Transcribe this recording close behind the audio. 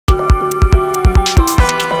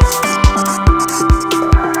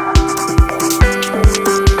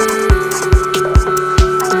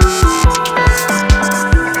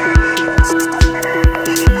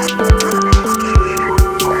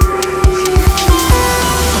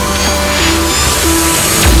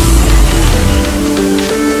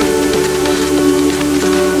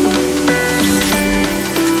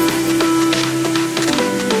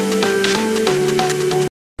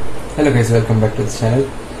guys, welcome back to the channel.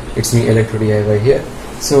 It's me, Electro D.I.Y here.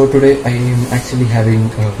 So today I am actually having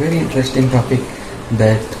a very interesting topic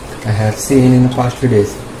that I have seen in the past few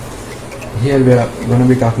days. Here we are going to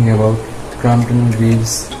be talking about Crompton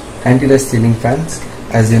Reeves Antidust ceiling fans.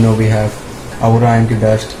 As you know, we have Aura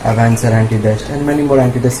Antidust, Avancer Antidust and many more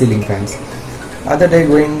Antidust ceiling fans. Other day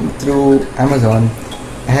going through Amazon,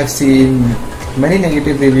 I have seen many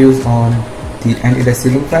negative reviews on the Antidust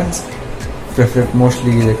ceiling fans,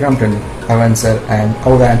 mostly the Crompton, Avancer and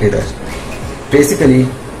Aura Antidust. Basically,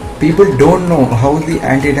 people don't know how the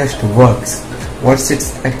Antidust works, what's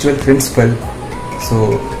its actual principle.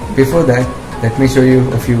 So before that, let me show you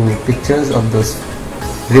a few pictures of those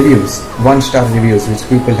reviews, 1-star reviews which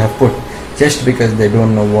people have put just because they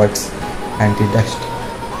don't know what's Antidust.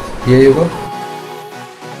 Here you go.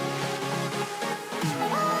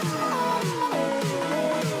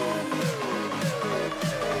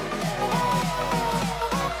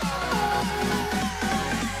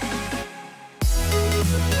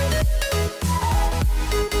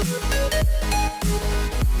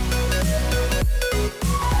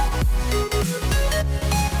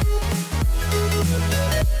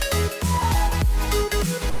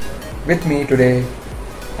 With me today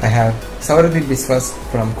I have D.I.Y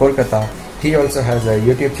from Kolkata. He also has a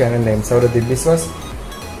YouTube channel named D.I.Y.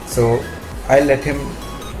 So I'll let him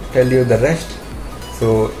tell you the rest.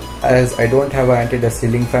 So as I don't have an Antidust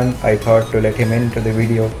ceiling fan, I thought to let him into the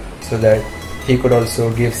video so that he could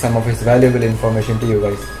also give some of his valuable information to you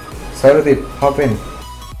guys. Sauradeep, hop in.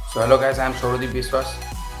 So hello guys, I am D.I.Y.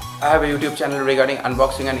 I have a YouTube channel regarding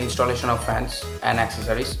unboxing and installation of fans and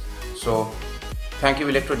accessories. So thank you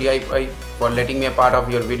Electro D.I.Y for letting me a part of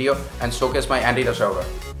your video and showcase my Antidust Aura.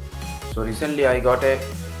 So recently I got a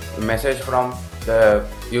message from the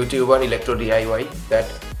YouTuber Electro D.I.Y that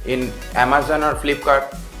in Amazon or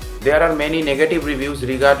Flipkart there are many negative reviews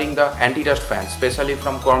regarding the Antidust fans, especially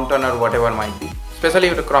from Crompton or whatever might be, especially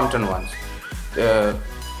the Crompton ones.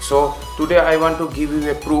 So today I want to give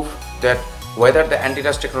you a proof that whether the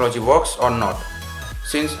Antidust technology works or not.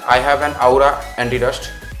 Since I have an Aura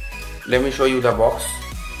Antidust, let me show you the box.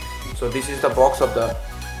 So this is the box of the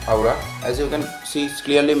Aura. As you can see, it's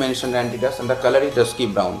clearly mentioned Antidust and the color is dusky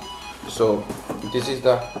brown. So this is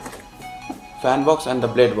the fan box and the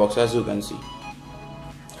blade box, as you can see.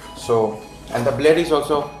 So and the blade is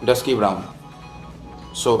also dusky brown.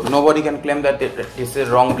 So nobody can claim that this is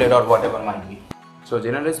wrong blade or whatever might be. So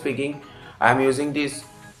generally speaking, I am using this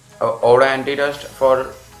Aura Antidust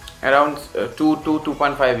for around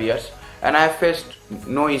 2.5 years. And I have faced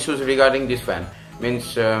no issues regarding this fan.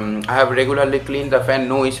 Means I have regularly cleaned the fan,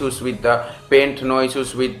 no issues with the paint, no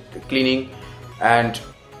issues with cleaning. And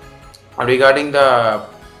regarding the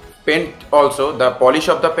paint also, the polish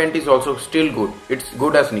of the paint is also still good. It's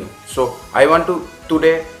good as new. So I want to,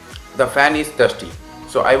 today the fan is dusty.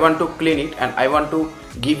 So I want to clean it and I want to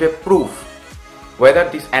give a proof whether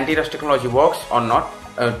this Antidust technology works or not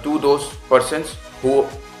to those persons who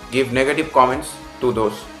give negative comments to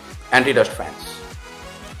those Antidust fans.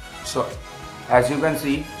 So as you can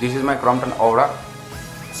see, this is my Crompton Aura.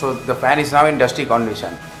 So the fan is now in dusty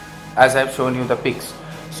condition, as I have shown you the pics.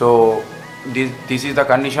 So this is the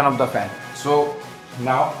condition of the fan. So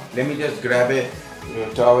now let me just grab a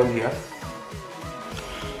towel here.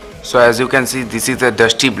 So as you can see, this is the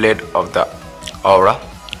dusty blade of the Aura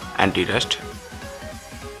Antidust.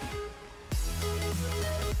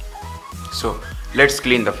 So let's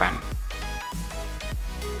clean the fan.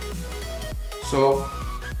 So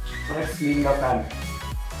let's clean the fan.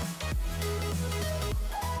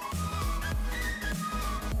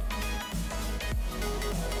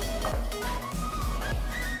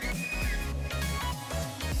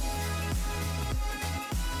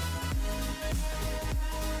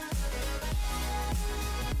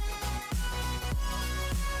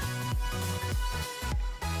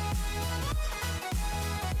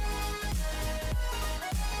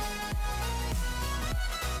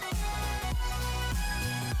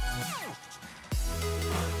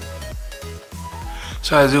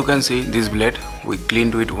 So as you can see, this blade we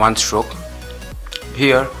cleaned with one stroke.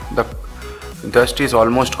 Here the dust is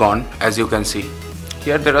almost gone, as you can see.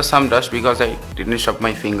 Here there are some dust because I didn't shove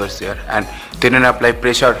my fingers there and didn't apply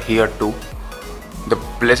pressure here too. The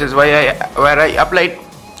places where I applied,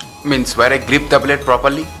 means where I grip the blade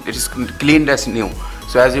properly, it is cleaned as new.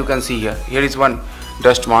 So as you can see here is one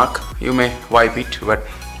dust mark. You may wipe it, but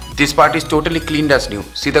this part is totally cleaned as new.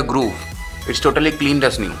 See the groove, it's totally cleaned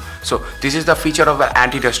as new. So this is the feature of the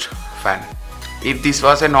Antidust fan. If this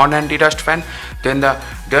was a non-Antidust fan, then the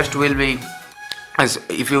dust will be, as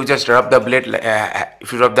if you just rub the blade,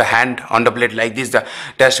 if you rub the hand on the blade like this, the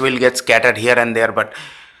dust will get scattered here and there. But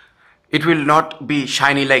it will not be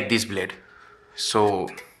shiny like this blade. So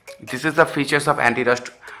this is the features of anti-dust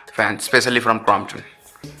fan, especially from Crompton.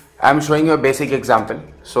 I am showing you a basic example.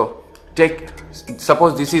 So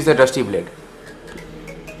suppose this is a dusty blade.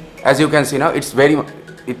 As you can see now,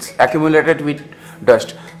 it's accumulated with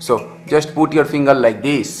dust. So just put your finger like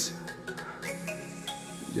this,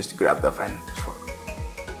 just grab the fan,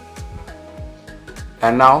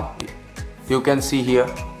 and now you can see here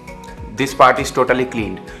this part is totally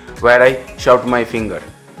cleaned where I shoved my finger.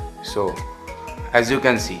 So as you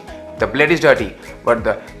can see, the blade is dirty, but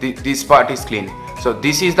this part is clean. So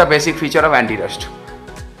this is the basic feature of anti-dust.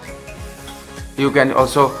 You can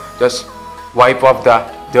also just wipe off the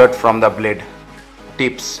dirt from the blade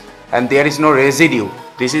tips, and there is no residue.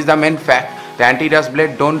 This is the main fact. The anti-dust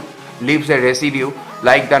blade don't leaves a residue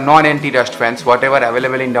like the non-anti-dust fans whatever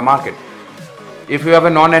available in the market. If you have a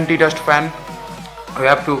non-anti-dust fan, you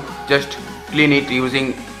have to just clean it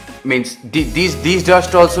using these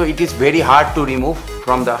dust also. It is very hard to remove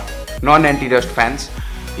from the non-anti-dust fans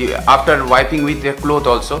after wiping with a cloth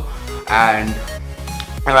also, and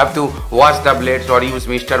you have to wash the blades or use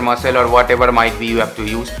Mr. Muscle or whatever might be you have to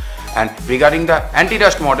use. And regarding the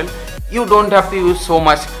anti-dust model, you don't have to use so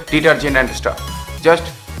much detergent and stuff. Just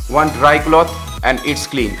one dry cloth and it's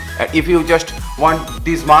clean. And if you just want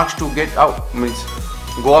these marks to get out,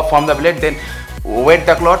 go up from the blade, then wet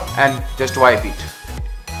the cloth and just wipe it.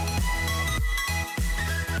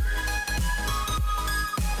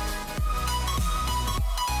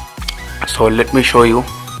 So let me show you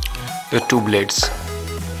the two blades,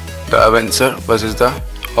 the Avancer versus the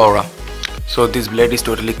Aura. So this blade is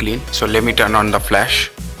totally clean. So let me turn on the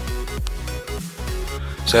flash.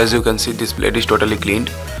 So as you can see, this blade is totally cleaned,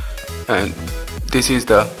 and this is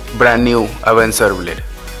the brand new Avancer blade.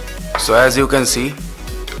 So as you can see,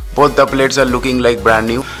 both the blades are looking like brand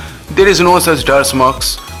new. There is no such dust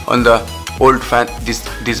marks on the old fan,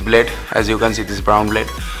 this blade. As you can see, this brown blade.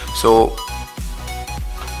 So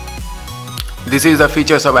this is the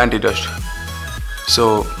features of anti-dust.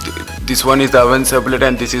 So this one is the Avancer blade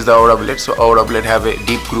and this is the Aura blade. So Aura blade have a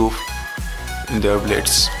deep groove in their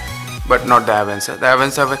blades, but not the Avancer. The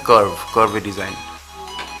Avancer have a curvy design,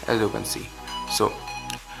 as you can see. So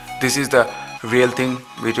this is the real thing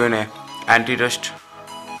between a anti-dust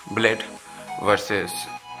blade versus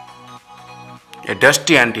a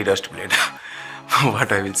dusty anti-dust blade.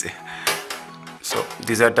 What I will say. So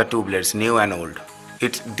these are the two blades, new and old.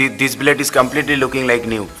 This blade is completely looking like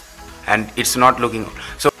new, and it's not looking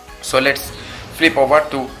old. So let's flip over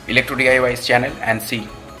to Electro D.I.Y's channel and see.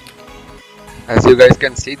 As you guys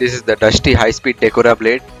can see, this is the dusty high-speed Decora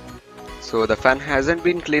blade. So the fan hasn't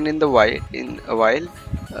been cleaned in a while.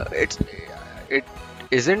 It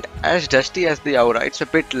isn't as dusty as the Aura. It's a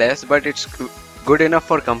bit less, but it's good enough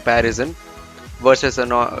for comparison versus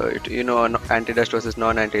anti-dust versus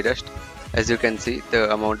non-anti-dust. As you can see,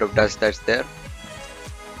 the amount of dust that's there.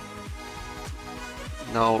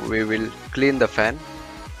 Now we will clean the fan.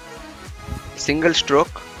 Single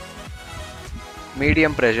stroke,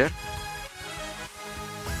 medium pressure.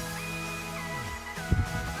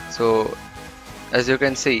 So as you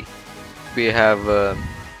can see, we have a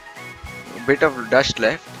bit of dust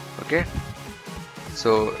left. Okay,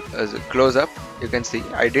 so as a close up, you can see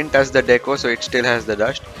I didn't touch the deco, so it still has the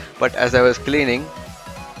dust. But as I was cleaning,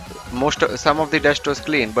 some of the dust was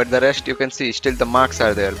clean, but the rest you can see still the marks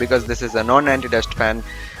are there, because this is a non-anti-dust fan.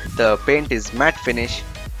 The paint is matte finish,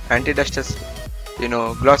 anti-dust is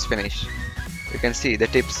gloss finish. You can see the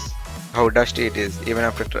tips, how dusty it is. Even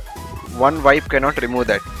after one wipe cannot remove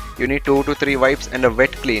that. You need 2 to 3 wipes and a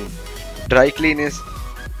wet clean. Dry clean is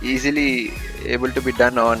easily able to be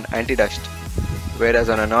done on anti-dust, whereas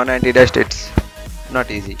on a non-anti-dust it's not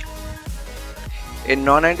easy. In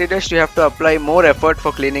non-anti-dust you have to apply more effort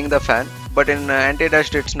for cleaning the fan, but in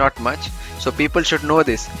anti-dust it's not much. So people should know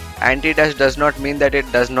this. Anti-dust does not mean that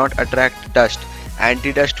it does not attract dust.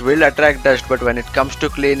 Anti-dust will attract dust, but when it comes to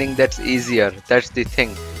cleaning, that's easier. That's the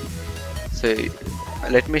thing. So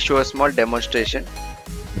let me show a small demonstration.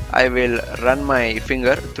 I will run my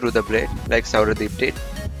finger through the blade like Sauradeep did.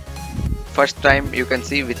 First time you can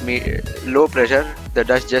see with me low pressure, the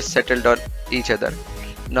dust just settled on each other.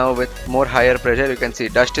 Now with more higher pressure, you can see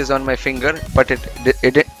dust is on my finger, but it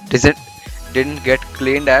didn't get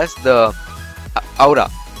cleaned as the Aura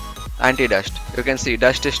anti-dust. You can see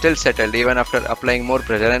dust is still settled even after applying more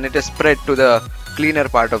pressure, and it is spread to the cleaner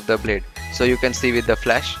part of the blade. So you can see with the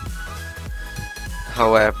flash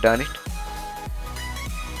how I have done it.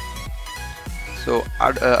 So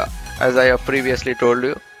as I have previously told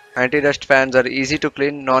you, anti-dust fans are easy to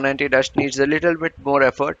clean. Non-anti-dust needs a little bit more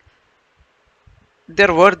effort.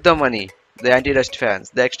 They're worth the money. the anti-dust fans,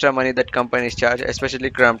 the extra money that companies charge, especially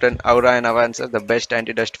Crompton, Aura and Avancer, the best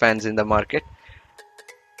anti-dust fans in the market.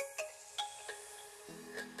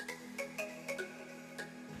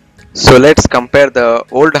 So let's compare the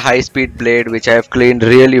old high-speed blade which I have cleaned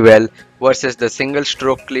really well versus the single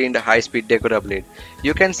stroke cleaned high-speed Decora blade.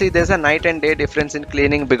 You can see there's a night and day difference in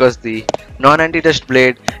cleaning because the non-anti-dust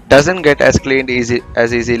blade doesn't get as cleaned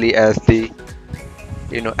as easily as the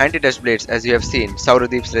anti-dust blades, as you have seen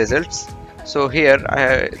Sauradip's results. So here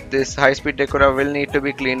this high-speed Decora will need to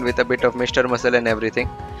be cleaned with a bit of Mr. Muscle and everything.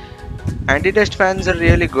 Anti-dust fans are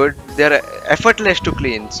really good. They're effortless to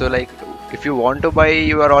clean. So like if you want to buy,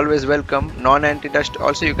 you are always welcome. Non-anti-dust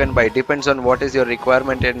also you can buy. Depends on what is your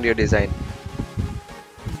requirement and your design.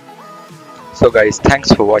 So guys, thanks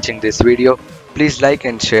for watching this video. Please like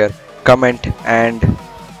and share, comment, and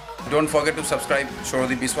Don't forget to subscribe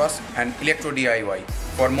Shorodip Biswas and Electro D.I.Y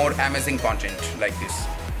for more amazing content like this.